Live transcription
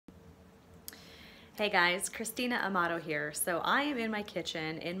Hey guys, Christina Amato here. So I am in my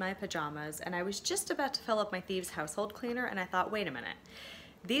kitchen in my pajamas and I was just about to fill up my Thieves Household Cleaner and I thought, wait a minute.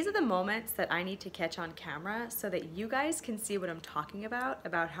 These are the moments that I need to catch on camera so that you guys can see what I'm talking about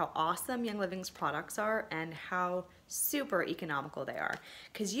how awesome Young Living's products are and how super economical they are.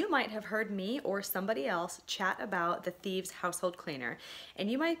 Because you might have heard me or somebody else chat about the Thieves Household Cleaner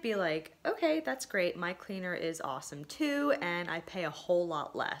and you might be like, okay, that's great, my cleaner is awesome too and I pay a whole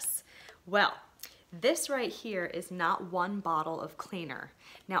lot less. Well, this right here is not one bottle of cleaner.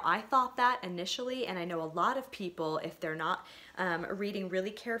 Now I thought that initially, and I know a lot of people, if they're not reading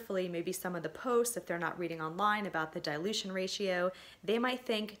really carefully, maybe some of the posts, if they're not reading online about the dilution ratio, they might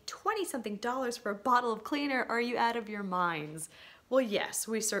think $20-something for a bottle of cleaner, are you out of your minds? Well, yes,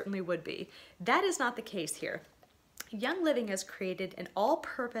 we certainly would be. That is not the case here. Young Living has created an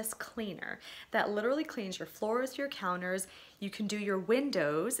all-purpose cleaner that literally cleans your floors, your counters, you can do your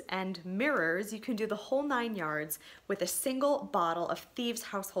windows and mirrors, you can do the whole 9 yards with a single bottle of Thieves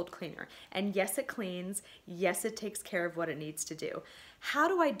Household Cleaner. And yes, it cleans, yes, it takes care of what it needs to do. How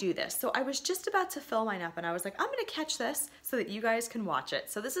do I do this? So I was just about to fill mine up and I was like, I'm gonna catch this so that you guys can watch it.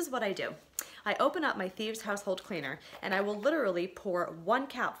 So this is what I do. I open up my Thieves Household Cleaner and I will literally pour 1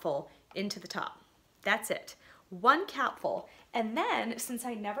 capful into the top. That's it. 1 capful, and then since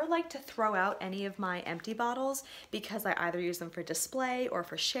I never like to throw out any of my empty bottles because I either use them for display or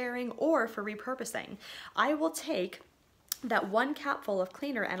for sharing or for repurposing, I will take that 1 capful of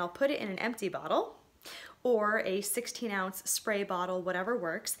cleaner and I'll put it in an empty bottle or a 16-ounce spray bottle, whatever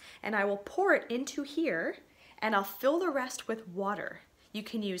works, and I will pour it into here and I'll fill the rest with water. You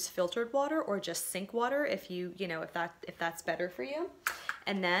can use filtered water or just sink water if if that's better for you.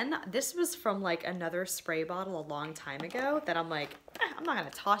 And then this was from like another spray bottle a long time ago that I'm like, I'm not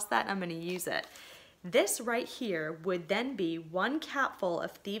gonna toss that, I'm gonna use it. This right here would then be 1 capful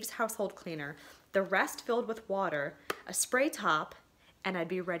of Thieves Household Cleaner, the rest filled with water, a spray top, and I'd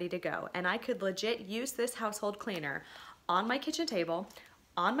be ready to go. And I could legit use this household cleaner on my kitchen table,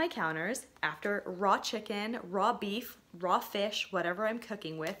 on my counters, after raw chicken, raw beef, raw fish, whatever I'm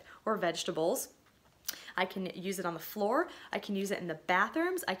cooking with, or vegetables. I can use it on the floor, I can use it in the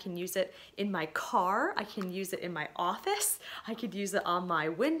bathrooms, I can use it in my car, I can use it in my office, I could use it on my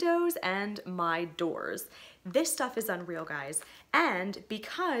windows and my doors. This stuff is unreal, guys. And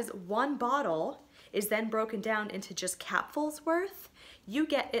because 1 bottle is then broken down into just capfuls worth, you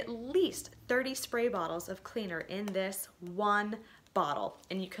get at least 30 spray bottles of cleaner in this 1 bottle.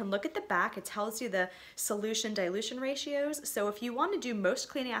 And you can look at the back, it tells you the solution dilution ratios. So if you want to do most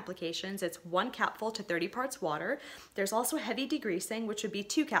cleaning applications, it's 1 capful to 30 parts water. There's also heavy degreasing, which would be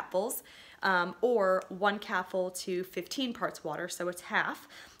 2 capfuls, or 1 capful to 15 parts water, so it's half.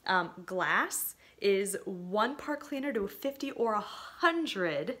 Glass is 1 part cleaner to 50 or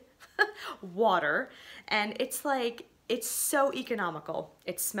 100 water, and it's like, it's so economical.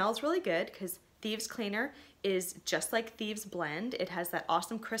 It smells really good because Thieves Cleaner is just like Thieves Blend. It has that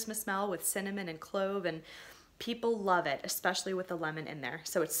awesome Christmas smell with cinnamon and clove, and people love it, especially with the lemon in there.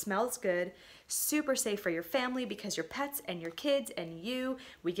 So it smells good, super safe for your family because your pets and your kids and you,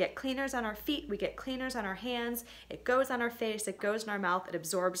 we get cleaners on our feet, we get cleaners on our hands, it goes on our face, it goes in our mouth, it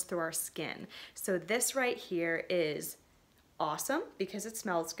absorbs through our skin. So this right here is awesome because it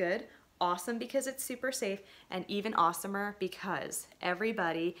smells good, awesome because it's super safe, and even awesomer because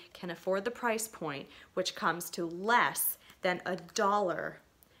everybody can afford the price point, which comes to less than $1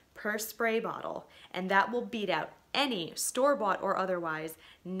 per spray bottle, and that will beat out any store-bought or otherwise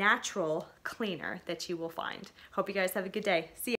natural cleaner that you will find. Hope you guys have a good day. See ya.